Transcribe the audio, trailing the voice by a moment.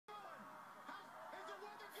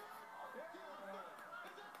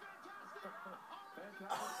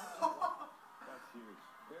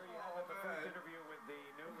the first interview with the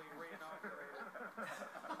newly re-inaugurated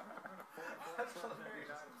 44th President of the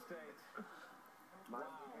United States.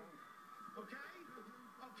 Wow. Okay.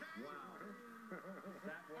 Wow.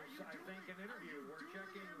 That was, I think, an interview. We're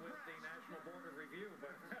checking with the National Board of Review,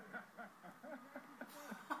 but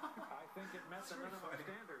I think it met the minimum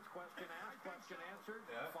standards. Question asked, question answered,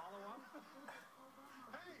 follow-up.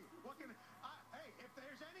 Hey, hey, if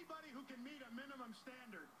there's anybody who can meet a minimum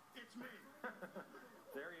standard, it's me.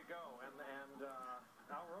 There you go. And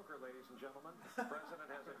Al Roker, ladies and gentlemen, the president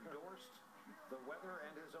has endorsed the weather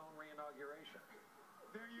and his own re-inauguration.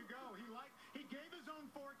 There you go. He gave his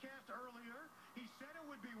own forecast earlier. He said it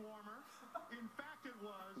would be warmer. In fact, it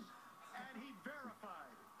was, and he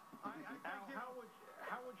verified. Al,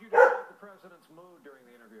 how would you describe the president's mood during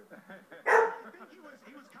the interview? I think he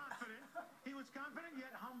was confident. He was confident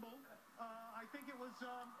yet humble. I think it was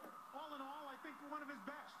all in all, I think one of his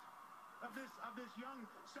best of this young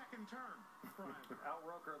second term. Al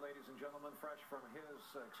Roker, ladies and gentlemen, fresh from his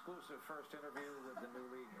exclusive first interview with the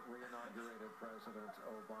newly re-inaugurated President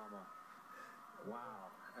Obama.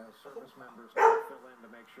 Wow. As service members fill in to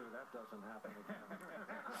make sure that doesn't happen again.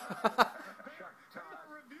 They are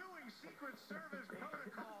reviewing Secret Service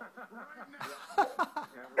protocol right now.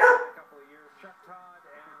 Yeah, we've been a couple of years. Chuck Todd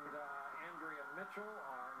and Andrea Mitchell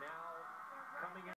are now coming in.